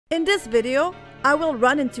In this video, I will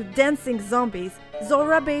run into dancing zombies,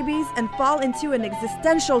 Zora babies, and fall into an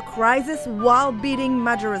existential crisis while beating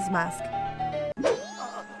Majora's mask.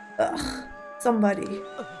 Ugh, somebody.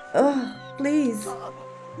 Ugh, please.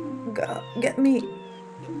 Get me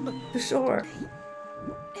to shore.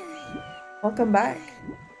 Welcome back.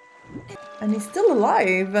 And he's still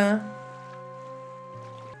alive.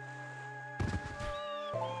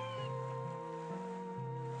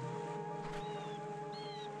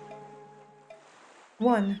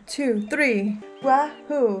 One, two, three.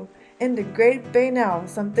 Wahoo! In the Great Bay now.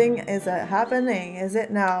 Something is happening, is it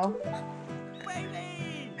now?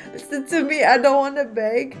 Listen to me, I don't want to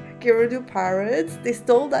beg. Gerudo pirates, they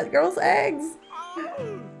stole that girl's eggs.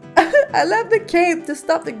 I left the cape to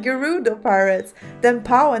stop the Gerudo pirates. Then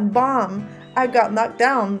pow and bomb. I got knocked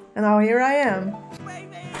down, and now here I am.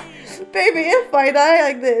 Baby, if I die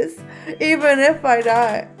like this, even if I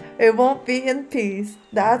die, it won't be in peace.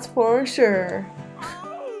 That's for sure.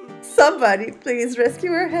 Somebody, please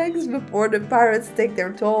rescue her eggs before the pirates take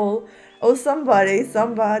their toll. Oh, somebody,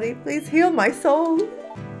 please heal my soul.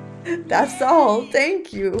 That's all.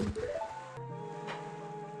 Thank you.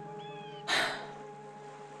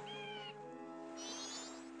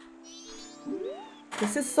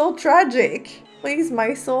 This is so tragic. Please,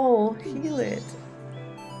 my soul, heal it.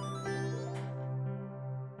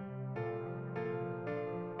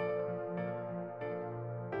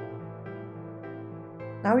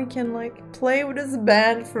 Now we can like play with this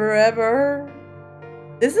band forever.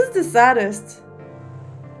 This is the saddest.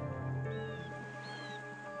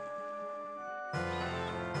 Oh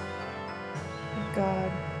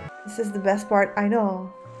God, this is the best part. I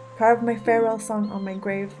know. Carve my farewell song on my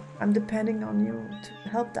grave. I'm depending on you to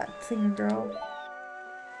help that singer girl.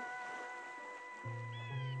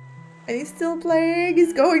 And he's still playing.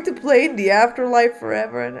 He's going to play in the afterlife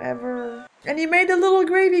forever and ever. And he made a little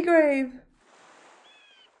gravy grave.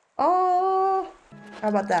 Oh, how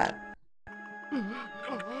about that?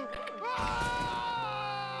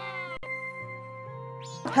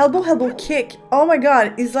 Helbo Helbo kick. Oh my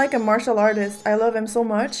god, he's like a martial artist. I love him so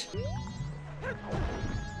much.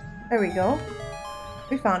 There we go.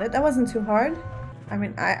 We found it. That wasn't too hard. I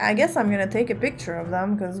mean, I guess I'm gonna take a picture of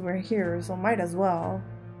them because we're here, so might as well.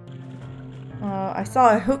 I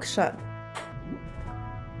saw a hook shot.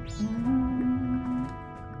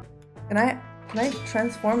 Can I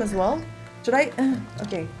transform as well? Should I?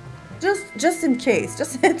 Okay. Just in case.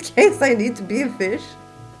 Just in case I need to be a fish.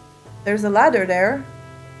 There's a ladder there.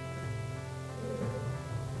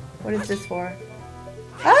 What is this for?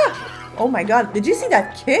 Ah! Oh my god. Did you see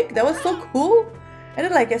that kick? That was so cool. I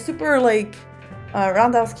did like a super like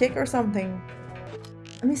roundhouse kick or something.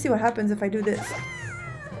 Let me see what happens if I do this.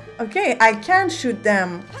 Okay, I can shoot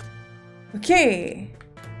them. Okay.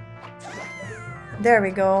 There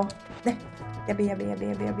we go.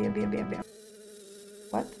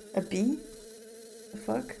 What? A bee? The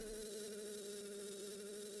fuck?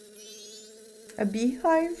 A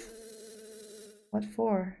beehive? What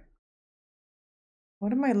for?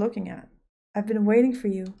 What am I looking at? I've been waiting for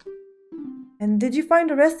you. And did you find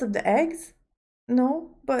the rest of the eggs?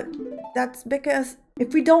 No, but that's because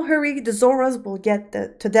if we don't hurry, the Zoras will get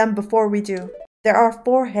to them before we do. There are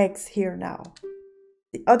 4 eggs here now.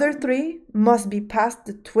 The other 3 must be past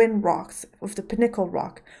the twin rocks of the pinnacle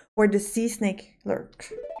rock, where the sea snake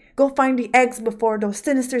lurks. Go find the eggs before those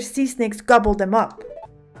sinister sea snakes gobble them up.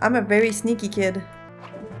 I'm a very sneaky kid.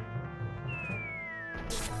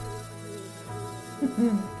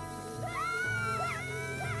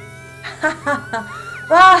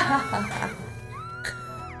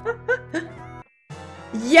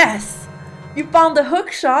 Yes! You found the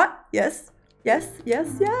hook shot! Yes, yes,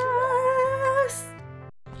 yes, yes!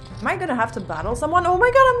 Am I gonna have to battle someone? Oh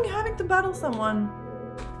my god, I'm having to battle someone!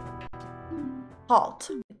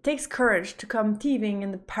 Halt. It takes courage to come thieving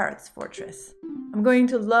in the pirate's fortress. I'm going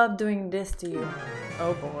to love doing this to you.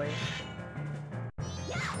 Oh boy.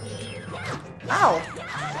 Ow!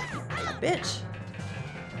 Bitch!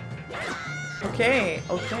 Okay,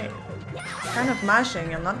 okay. Kind of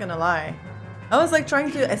mashing, I'm not gonna lie. I was like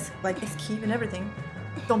trying to escape and everything.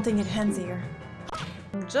 Don't think it ends here.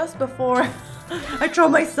 Just before I throw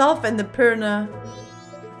myself in the piranha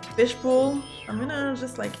fish pool, I'm gonna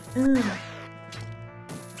just like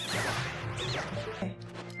okay.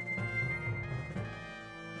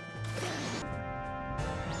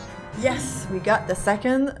 Yes, we got the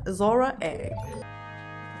second Zora egg.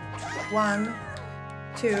 1,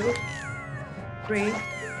 2, 3,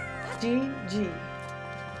 GG.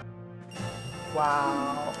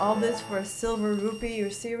 Wow, all this for a silver rupee, you're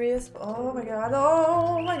serious? Oh my god,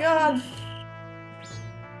 oh my god!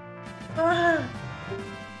 Ah.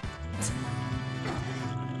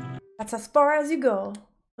 That's as far as you go.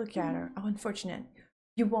 Look at her. How unfortunate.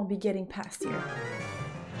 You won't be getting past here.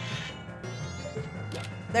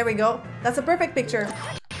 There we go. That's a perfect picture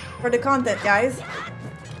for the content, guys.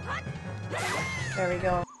 There we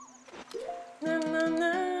go. No, no,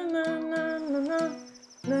 no, no, no, no,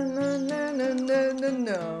 no, no, no, no, no, no,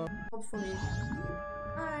 no. Hopefully.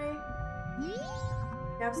 Hi.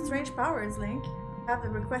 You have strange powers, Link. I have a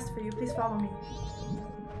request for you. Please follow me.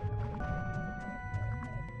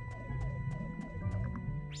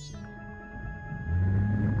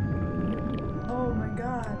 Oh my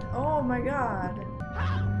god. Oh my god.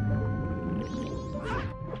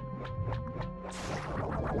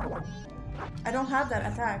 I don't have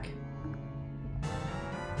that attack.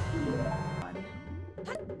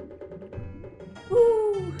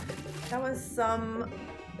 Woo! That was some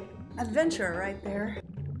adventure right there.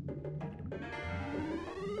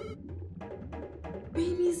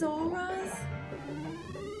 Baby Zoras?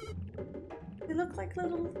 They look like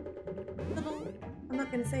little, I'm not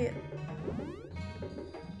gonna say it.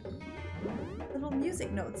 Little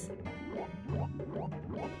music notes.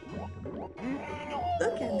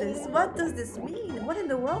 Look at this. What does this mean? What in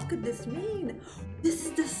the world could this mean? This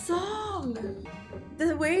is the song!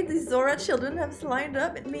 The way the Zora children have lined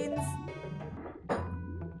up, it means...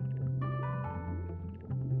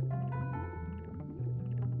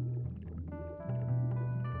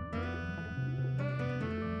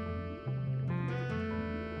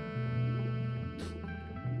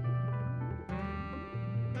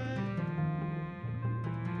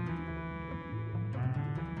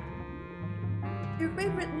 your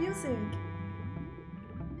favorite music.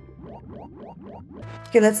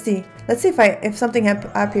 Okay, let's see. Let's see if something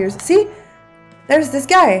appears. See? There's this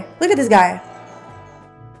guy. Look at this guy.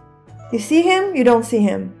 You see him? You don't see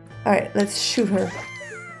him. Alright, let's shoot her.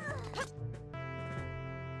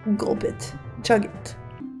 Gulp it. Chug it.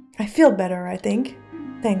 I feel better, I think.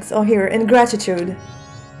 Thanks. Oh, here. In gratitude.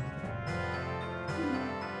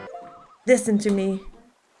 Listen to me.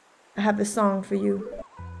 I have a song for you.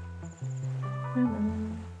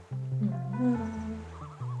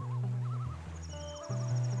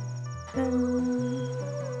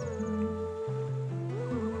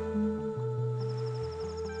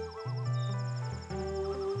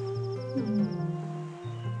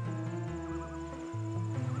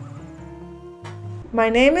 My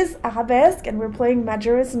name is Arabesque and we're playing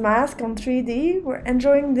Majora's Mask on 3D. We're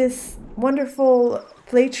enjoying this wonderful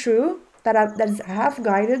playthrough that is half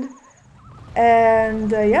guided.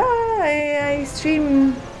 And yeah, I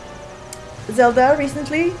streamed Zelda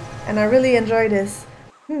recently and I really enjoy this.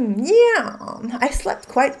 Yeah, I slept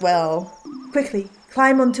quite well. Quickly,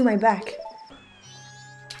 climb onto my back.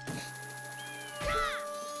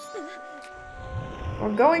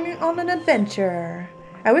 We're going on an adventure.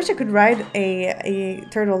 I wish I could ride a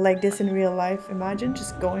turtle like this in real life. Imagine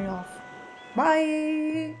just going off.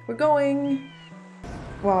 Bye! We're going!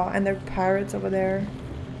 Wow, and there are pirates over there.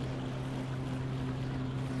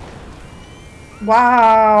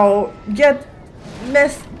 Wow! Get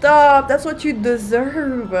messed up! That's what you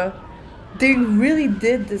deserve! They really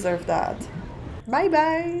did deserve that. Bye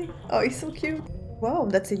bye! Oh, he's so cute. Whoa,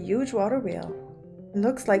 that's a huge water wheel. It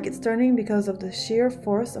looks like it's turning because of the sheer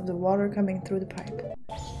force of the water coming through the pipe.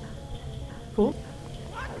 Cool.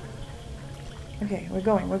 Okay, we're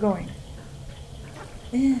going, we're going.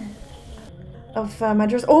 Of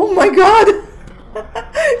Majora's. Oh my god!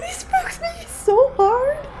 He spooks me so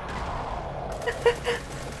hard!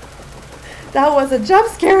 That was a jump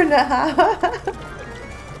scare and a half!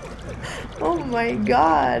 Oh my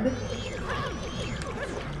god!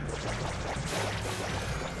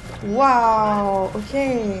 Wow,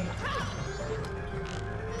 okay.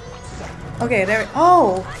 Okay, there.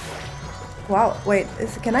 Oh! Wow, wait,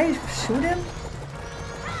 can I shoot him?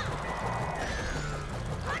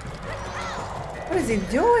 What is he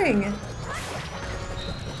doing?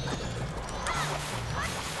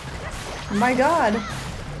 My god.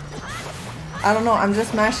 I don't know, I'm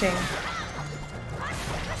just mashing.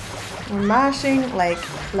 We're mashing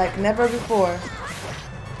like never before.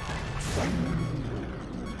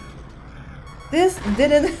 This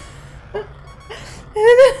didn't...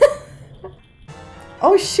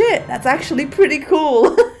 Oh shit, that's actually pretty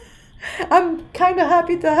cool. I'm kind of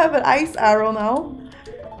happy to have an ice arrow now.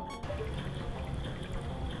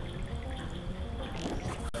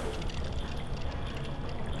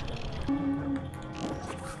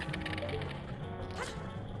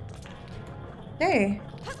 Okay.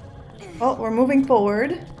 Well, we're moving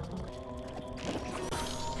forward.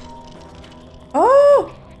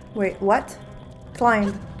 Oh! Wait, what?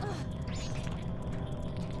 Climb.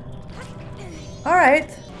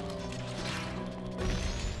 Alright.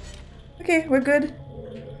 Okay, we're good.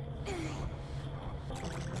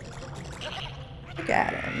 Look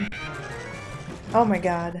at him. Oh my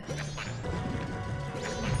god.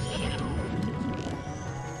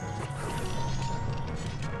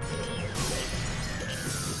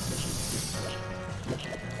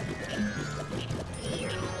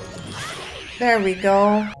 There we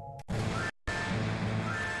go.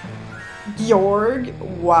 Jorg?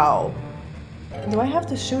 Wow. Do I have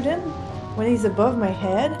to shoot him when he's above my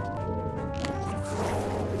head?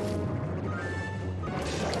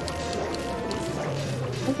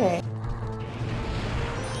 Okay.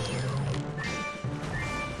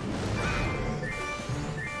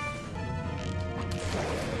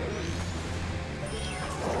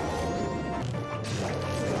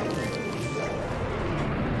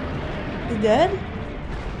 He dead?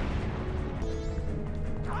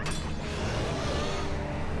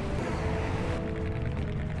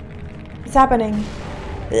 What's happening?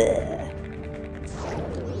 Ugh.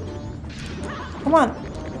 Come on.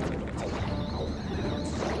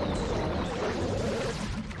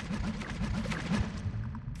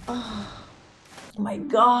 Oh my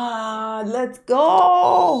god, let's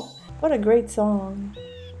go! What a great song.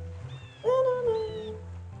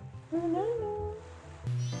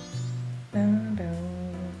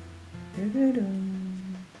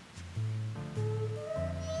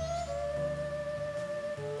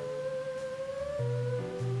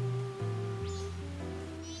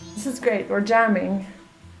 This is great, we're jamming.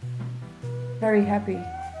 Very happy.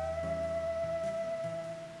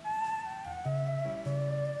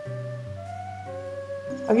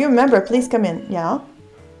 Oh, you remember, please come in. Yeah?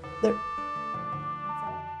 There.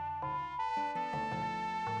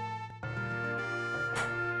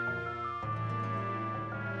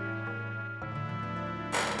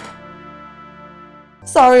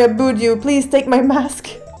 Sorry I booed you, please take my mask.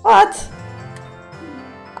 What?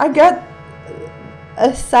 I got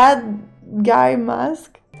a sad guy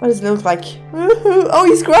mask. What does it look like? Oh,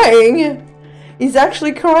 he's crying. He's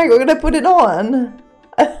actually crying. We're gonna put it on.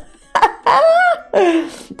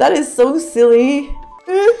 That is so silly.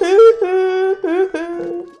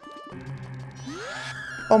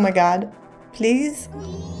 Oh my god. Please?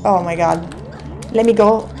 Oh my god. Let me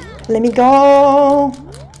go. Let me go.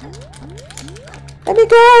 Let me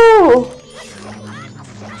go.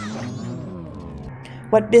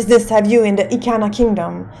 What business have you in the Ikana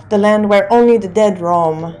Kingdom, the land where only the dead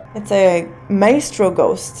roam? It's a maestro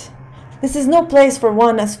ghost. This is no place for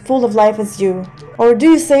one as full of life as you. Or do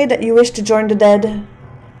you say that you wish to join the dead?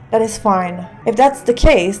 That is fine. If that's the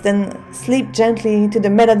case, then sleep gently to the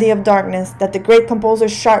melody of darkness that the great composer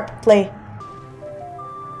Sharp play.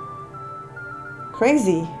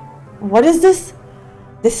 Crazy. What is this?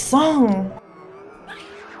 This song.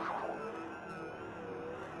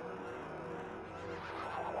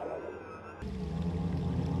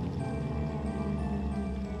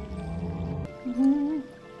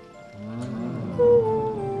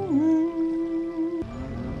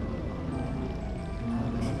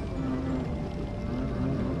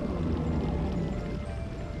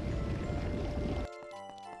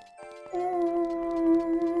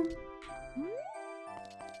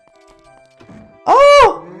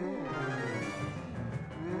 Oh!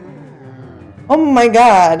 Oh my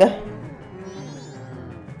god.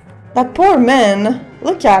 That poor man.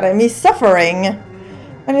 Look at him, he's suffering.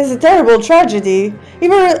 And it's a terrible tragedy.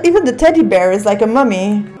 Even the teddy bear is like a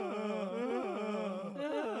mummy.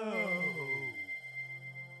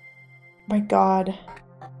 My god.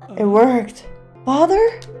 It worked.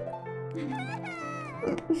 Father?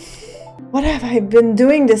 What have I been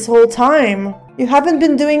doing this whole time? You haven't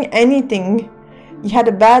been doing anything. You had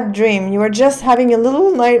a bad dream. You were just having a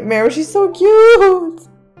little nightmare. She's so cute.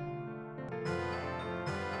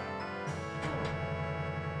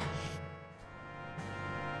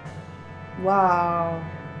 Wow.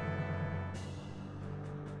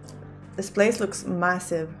 This place looks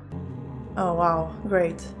massive. Oh wow,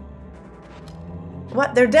 great.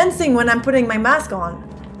 What? They're dancing when I'm putting my mask on.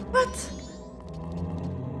 What?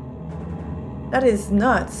 That is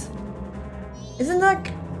nuts. Isn't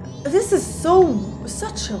that... This is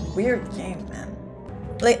such a weird game, man.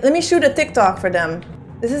 Like, let me shoot a TikTok for them.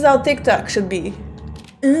 This is how TikTok should be.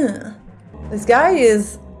 This guy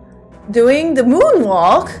is doing the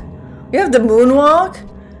moonwalk. We have the moonwalk,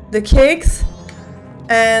 the kicks,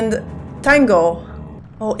 and tango.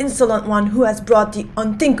 Oh, insolent one who has brought the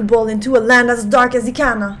unthinkable into a land as dark as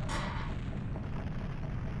Ikana.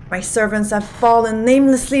 My servants have fallen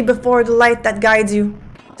namelessly before the light that guides you.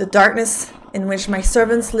 The darkness in which my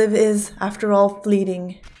servants live is, after all,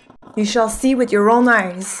 fleeting. You shall see with your own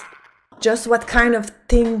eyes just what kind of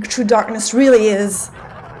thing true darkness really is.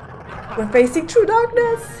 We're facing true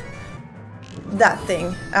darkness. That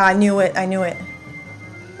thing. I knew it. I knew it.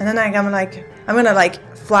 And then I'm gonna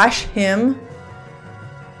like flash him.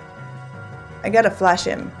 I gotta flash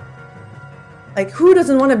him. Like, who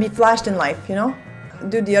doesn't want to be flashed in life, you know?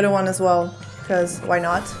 Do the other one as well, because why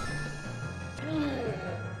not?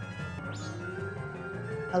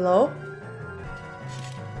 Hello?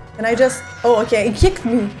 Can I just... Oh, okay, he kicked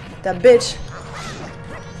me, that bitch.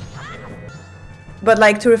 But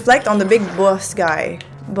like, to reflect on the big boss guy.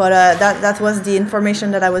 But that was the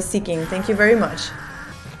information that I was seeking. Thank you very much.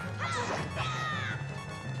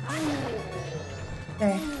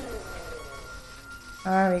 Okay.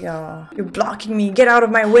 There we go. You're blocking me. Get out of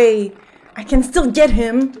my way. I can still get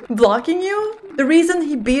him. Blocking you? The reason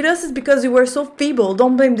he beat us is because you were so feeble.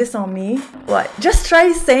 Don't blame this on me. What? Just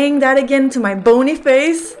try saying that again to my bony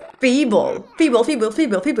face. Feeble. Feeble, feeble,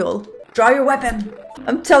 feeble, feeble. Draw your weapon.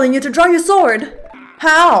 I'm telling you to draw your sword.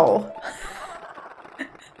 How?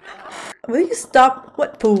 Will you stop?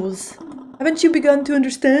 What fools? Haven't you begun to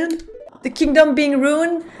understand? The kingdom being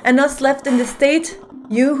ruined and us left in this state?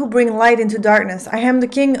 You who bring light into darkness. I am the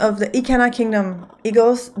king of the Ikana kingdom.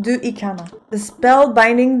 Igos du Ikana. The spell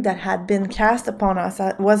binding that had been cast upon us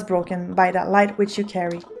was broken by that light which you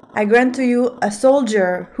carry. I grant to you a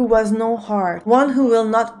soldier who was no heart, one who will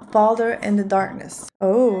not falter in the darkness.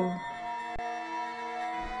 Oh.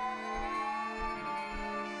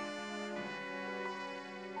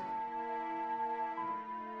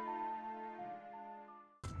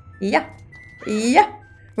 Yeah. Yeah.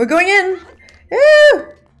 We're going in. Ew!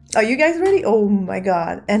 Are you guys ready? Oh my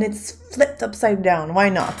god. And it's flipped upside down. Why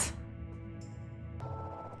not?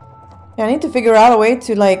 Yeah, I need to figure out a way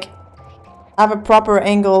to like have a proper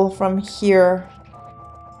angle from here.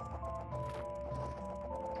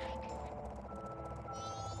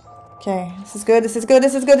 Okay, this is good, this is good,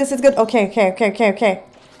 this is good, this is good. Okay, okay, okay, okay, okay.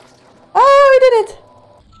 Oh, we did it!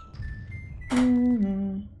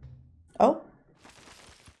 Oh?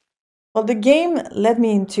 Well, the game led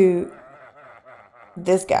me into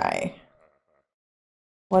this guy.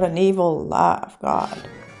 What an evil laugh, God.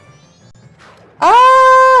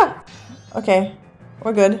 Ah! Okay,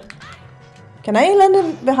 we're good. Can I land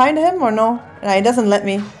him behind him or no? Nah, he doesn't let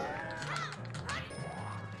me.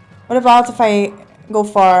 What about if I go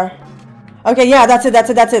far? Okay, yeah, that's it, that's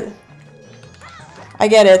it, that's it. I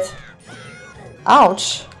get it.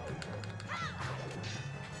 Ouch.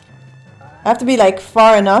 I have to be like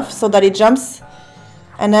far enough so that he jumps.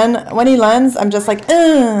 And then when he lands, I'm just like,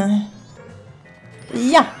 yeah.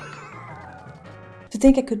 To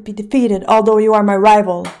think I could be defeated, although you are my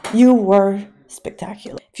rival. You were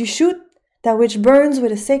spectacular. If you shoot that which burns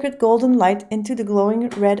with a sacred golden light into the glowing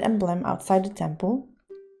red emblem outside the temple,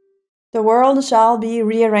 the world shall be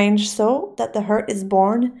rearranged so that the heart is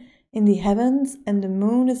born in the heavens and the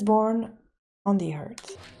moon is born on the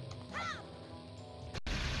earth.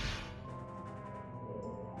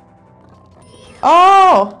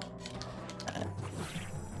 Oh!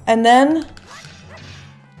 And then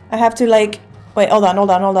I have to like... Wait, hold on, hold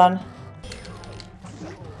on, hold on.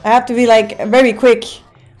 I have to be like very quick.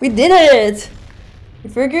 We did it! We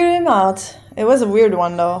figured him out. It was a weird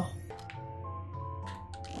one though.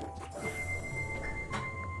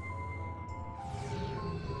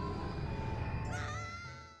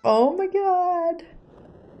 Oh my god.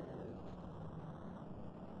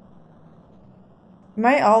 Am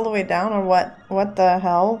I all the way down or what? What the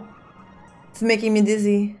hell? It's making me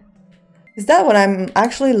dizzy. Is that what I'm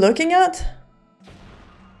actually looking at?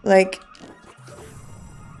 Like...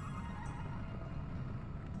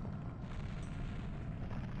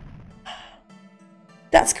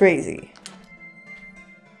 That's crazy.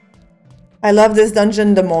 I love this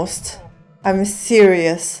dungeon the most. I'm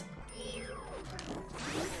serious.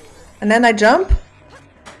 And then I jump?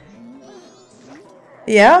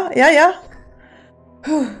 Yeah, yeah, yeah.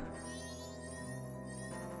 Whew.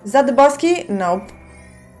 Is that the boss key? Nope.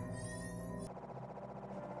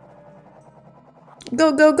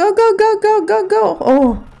 Go, go, go, go, go, go, go, go.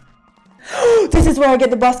 Oh. This is where I get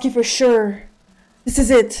the boss key for sure. This is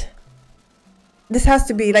it. This has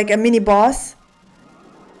to be like a mini boss.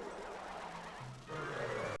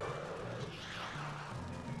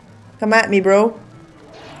 Come at me, bro.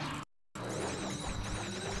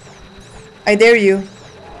 I dare you.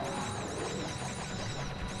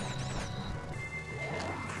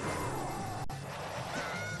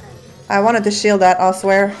 I wanted to shield that, I'll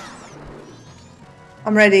swear.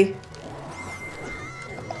 I'm ready.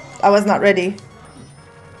 I was not ready.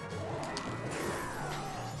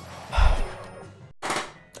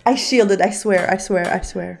 I shielded, I swear, I swear, I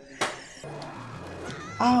swear.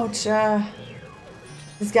 Ouch.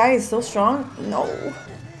 This guy is so strong. No.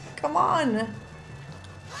 Come on.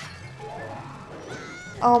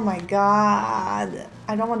 Oh my god.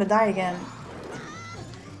 I don't want to die again.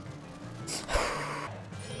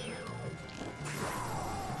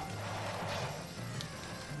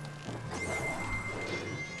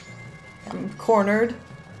 I'm cornered.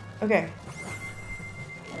 Okay.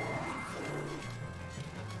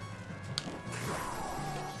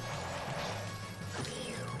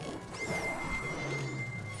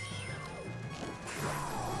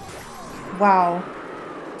 Wow.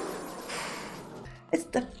 It's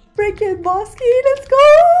the freaking boss key. Let's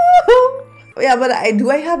go. Yeah, but do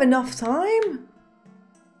I have enough time?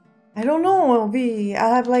 I don't know.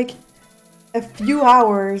 I have like a few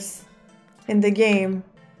hours in the game.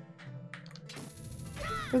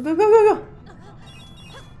 Go, go, go, go, go.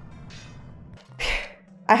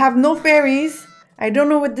 I have no fairies. I don't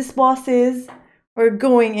know what this boss is. We're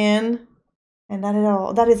going in. And that is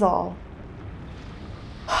all. That is all.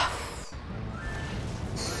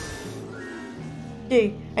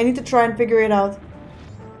 Okay, I need to try and figure it out.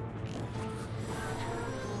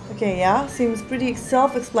 Okay, yeah, seems pretty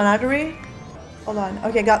self-explanatory. Hold on.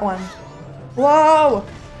 Okay, got one. Whoa!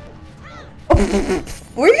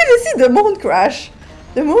 We're gonna see the moon crash.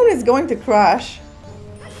 The moon is going to crash.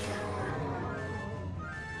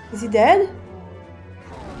 Is he dead?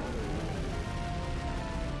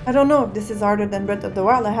 I don't know if this is harder than Breath of the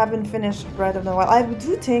Wild. I haven't finished Breath of the Wild. I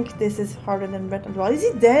do think this is harder than Breath of the Wild. Is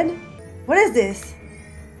he dead? What is this?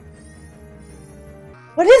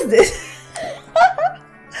 What is this?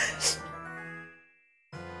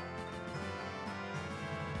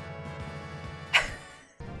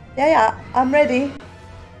 Yeah, I'm ready.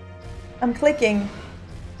 I'm clicking.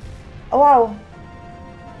 Oh wow.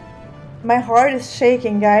 My heart is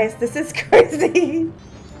shaking, guys. This is crazy.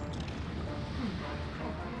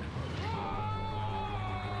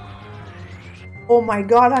 Oh my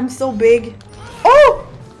god, I'm so big. Oh!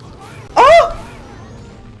 Oh!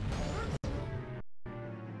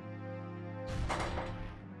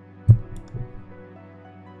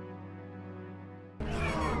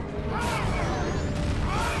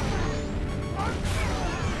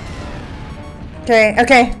 Okay,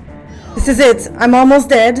 okay. This is it. I'm almost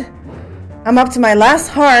dead. I'm up to my last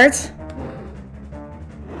heart.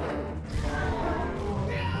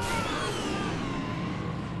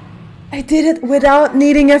 I did it without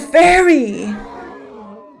needing a fairy.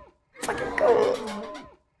 Fucking cool.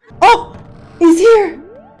 Oh! He's here!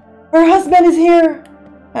 Her husband is here!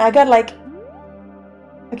 And I got like...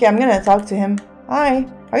 Okay, I'm gonna talk to him. Hi.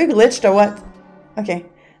 Are you glitched or what? Okay.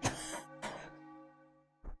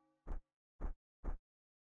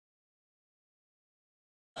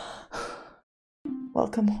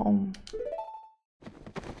 Welcome home.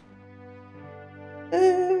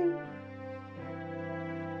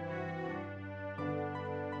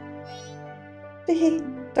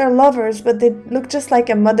 They're lovers, but they look just like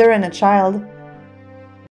a mother and a child.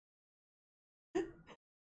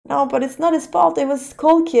 No, but it's not his fault. It was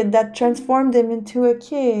Skull Kid that transformed him into a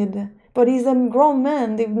kid. But he's a grown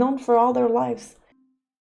man. They've known for all their lives.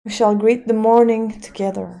 We shall greet the morning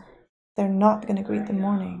together. They're not gonna greet the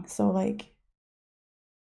morning. So, like...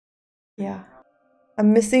 Yeah.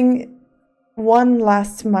 I'm missing one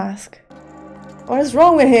last mask. What is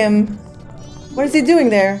wrong with him? What is he doing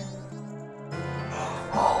there?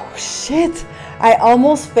 Oh, shit! I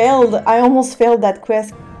almost failed that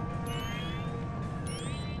quest.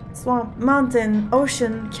 Swamp, mountain,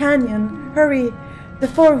 ocean, canyon, hurry! The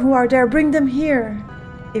four who are there, bring them here!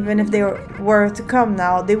 Even if they were to come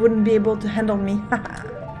now, they wouldn't be able to handle me.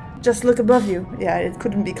 Just look above you. Yeah, it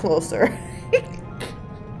couldn't be closer.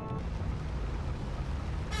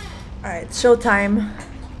 Alright, showtime.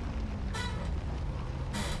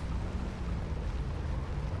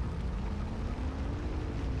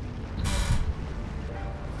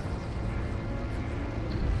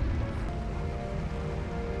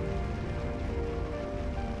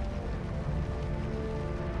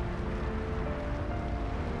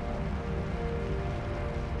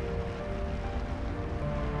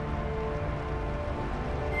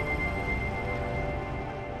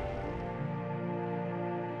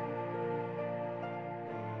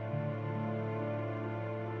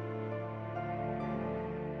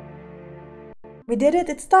 We did it,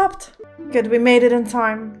 it stopped! Good, we made it in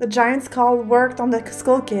time. The giant's call worked on the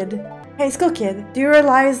Skull Kid. Hey, Skull Kid, do you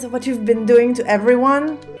realize what you've been doing to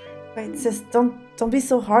everyone? Wait, sis, don't be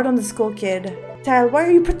so hard on the Skull Kid. Tal, why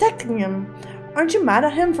are you protecting him? Aren't you mad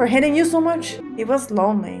at him for hitting you so much? He was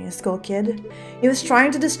lonely, Skull Kid. He was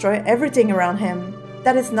trying to destroy everything around him.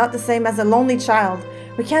 That is not the same as a lonely child.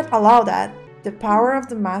 We can't allow that. The power of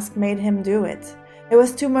the mask made him do it. It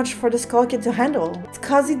was too much for the Skull Kid to handle. It's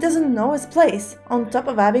cause he doesn't know his place, on top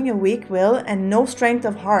of having a weak will and no strength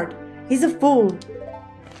of heart. He's a fool.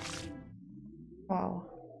 Wow.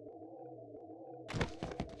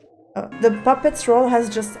 Oh, the puppet's role has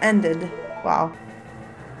just ended. Wow.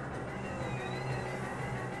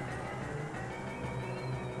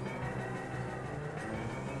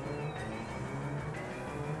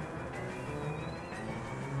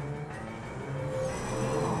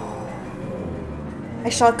 I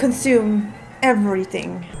shall consume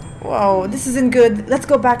everything. Whoa, this isn't good. Let's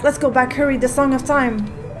go back, hurry, the Song of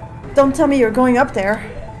Time. Don't tell me you're going up there.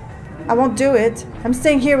 I won't do it. I'm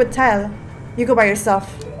staying here with Tal. You go by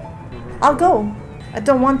yourself. I'll go. I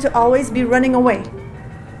don't want to always be running away.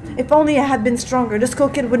 If only I had been stronger, the Skull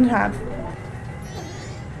Kid wouldn't have.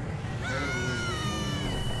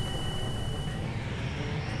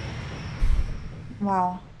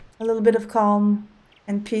 Wow, a little bit of calm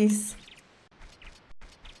and peace.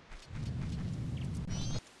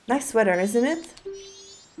 Nice sweater, isn't it?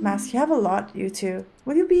 Mask, you have a lot, you two.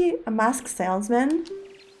 Will you be a mask salesman?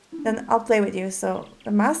 Then I'll play with you, so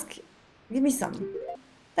the mask, give me some.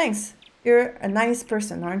 Thanks, you're a nice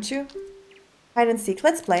person, aren't you? Hide and seek,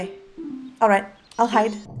 let's play. Alright, I'll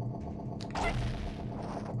hide.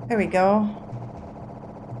 There we go.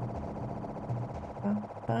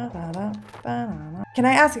 Can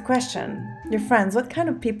I ask a question? Your friends, what kind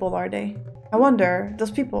of people are they? I wonder,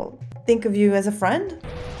 those people think of you as a friend?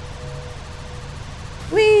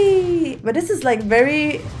 Whee! But this is like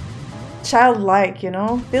very childlike, you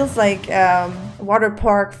know? Feels like water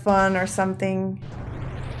park fun or something.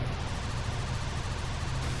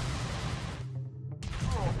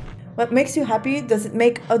 What makes you happy? Does it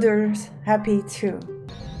make others happy too?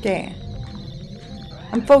 Okay.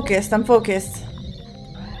 I'm focused, I'm focused.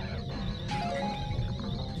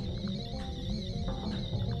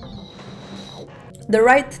 The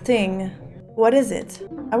right thing. What is it?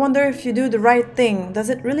 I wonder if you do the right thing, does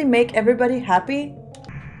it really make everybody happy?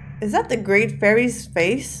 Is that the Great Fairy's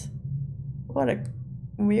face? What a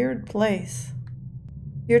weird place.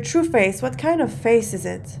 Your true face, what kind of face is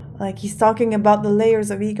it? Like he's talking about the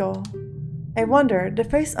layers of ego. I wonder, the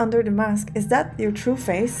face under the mask, is that your true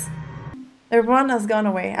face? Everyone has gone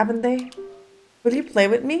away, haven't they? Will you play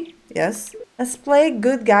with me? Yes. Let's play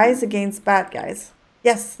good guys against bad guys.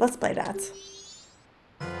 Yes, let's play that.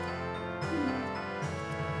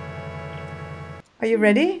 Are you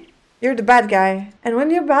ready? You're the bad guy. And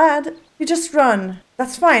when you're bad, you just run.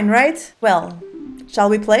 That's fine, right? Well, shall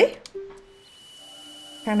we play?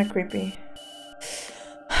 Kinda creepy.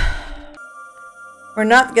 We're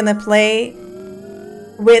not gonna play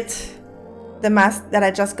with the mask that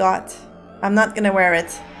I just got. I'm not gonna wear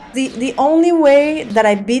it. The only way that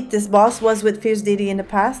I beat this boss was with Fierce Deity in the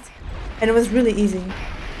past, and it was really easy.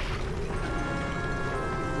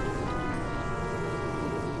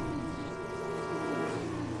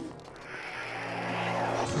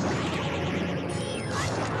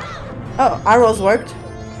 Oh, arrows worked.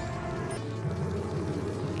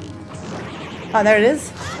 Oh, there it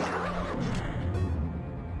is.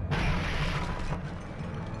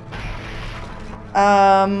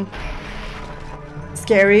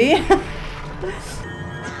 Scary.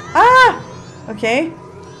 Ah! Okay.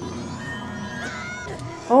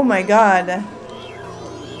 Oh my god.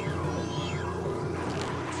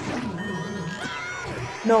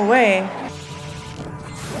 No way.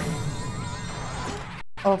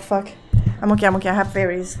 Oh fuck. I'm okay, I have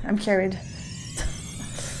fairies. I'm carried.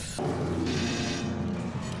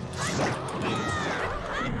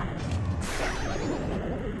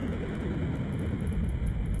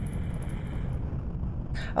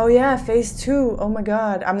 Oh yeah, phase 2. Oh my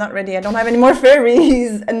god. I'm not ready. I don't have any more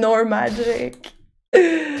fairies nor magic.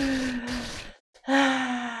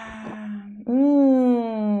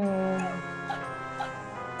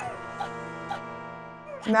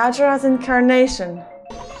 Majora's incarnation.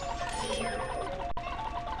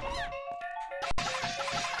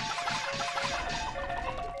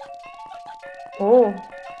 Oh,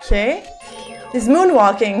 okay. He's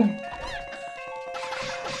moonwalking.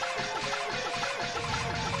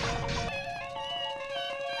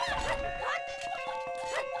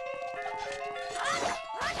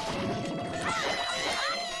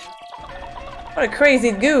 What a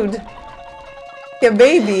crazy dude. Like a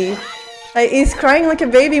baby. Like, he's crying like a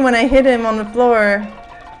baby when I hit him on the floor.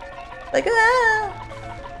 Like,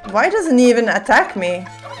 ah! Why doesn't he even attack me?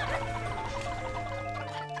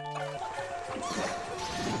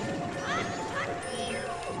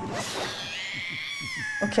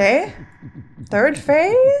 Okay. Third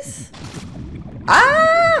phase?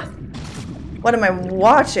 Ah! What am I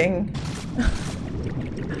watching?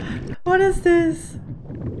 What is this?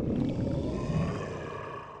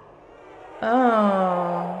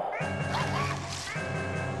 Oh.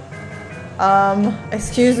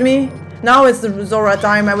 Excuse me? Now it's the Zora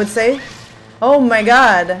time, I would say. Oh my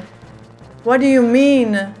god. What do you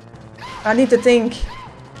mean? I need to think.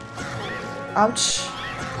 Ouch.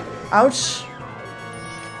 Ouch.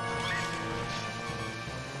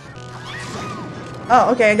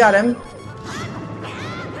 Oh, okay, I got him.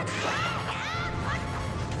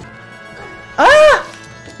 Ah!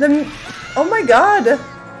 Oh my god!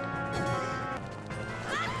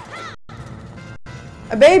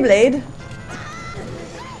 A Beyblade?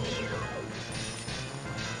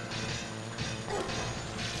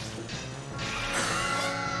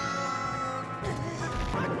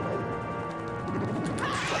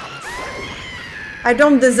 I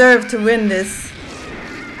don't deserve to win this.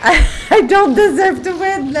 I don't deserve to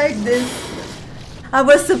win like this. I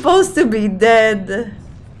was supposed to be dead.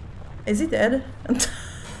 Is he dead?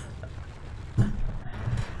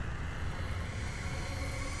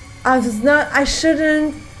 I was not. I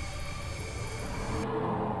shouldn't.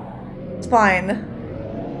 It's fine.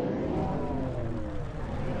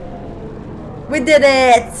 We did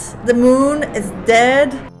it! The moon is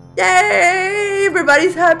dead. Yay!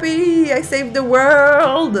 Everybody's happy! I saved the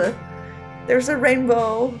world! There's a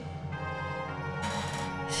rainbow.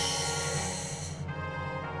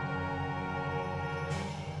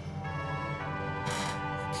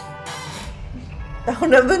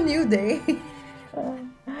 Dawn of a new day.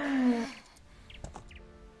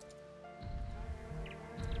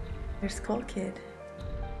 There's Skull Kid.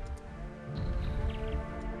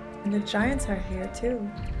 And the giants are here too.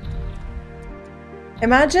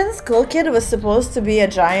 Imagine Skull Kid was supposed to be a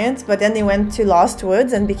giant, but then he went to Lost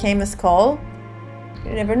Woods and became a skull.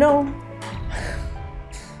 You never know.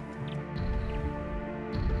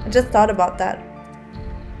 I just thought about that.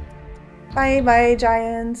 Bye bye,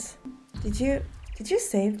 giants. Did you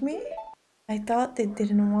save me? I thought they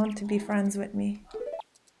didn't want to be friends with me.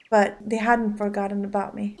 But they hadn't forgotten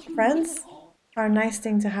about me. Friends are a nice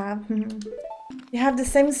thing to have. You have the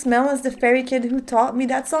same smell as the fairy kid who taught me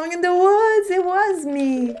that song in the woods. It was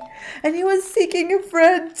me. And he was seeking a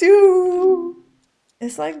friend too.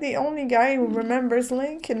 It's like the only guy who remembers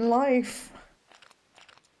Link in life.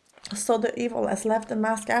 So the evil has left the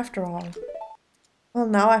mask after all. Well,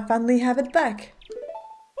 now I finally have it back.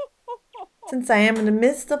 Since I am in the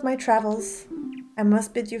midst of my travels, I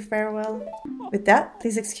must bid you farewell. With that,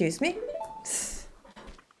 please excuse me.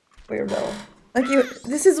 Weirdo. Like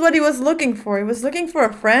this is what he was looking for. He was looking for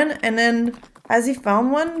a friend, and then as he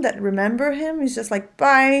found one that remembered him, he's just like,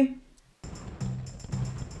 bye.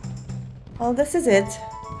 Well, this is it.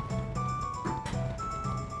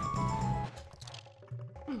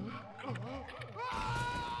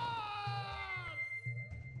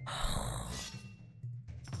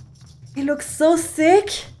 He looks so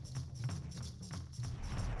sick.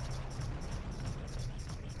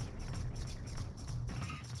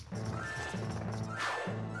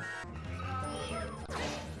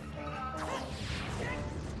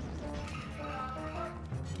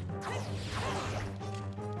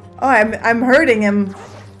 Oh, I'm hurting him.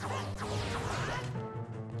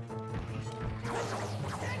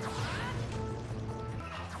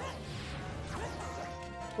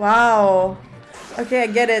 Wow. Okay, I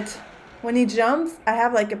get it. When he jumps, I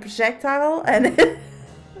have like a projectile and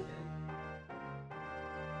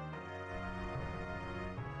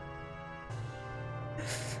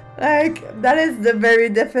like that is the very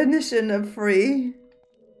definition of free.